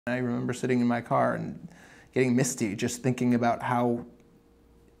I remember sitting in my car and getting misty just thinking about how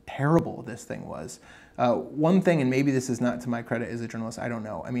terrible this thing was. One thing, and maybe this is not to my credit as a journalist, I don't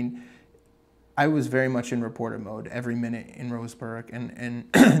know. I mean, I was very much in reporter mode every minute in Roseburg,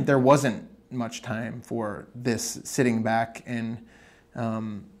 and there wasn't much time for this sitting back and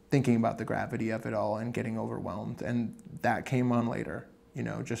thinking about the gravity of it all and getting overwhelmed. And that came on later, you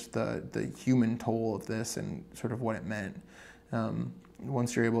know, just the human toll of this and sort of what it meant.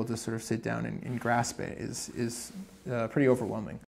 Once you're able to sort of sit down and grasp it is pretty overwhelming.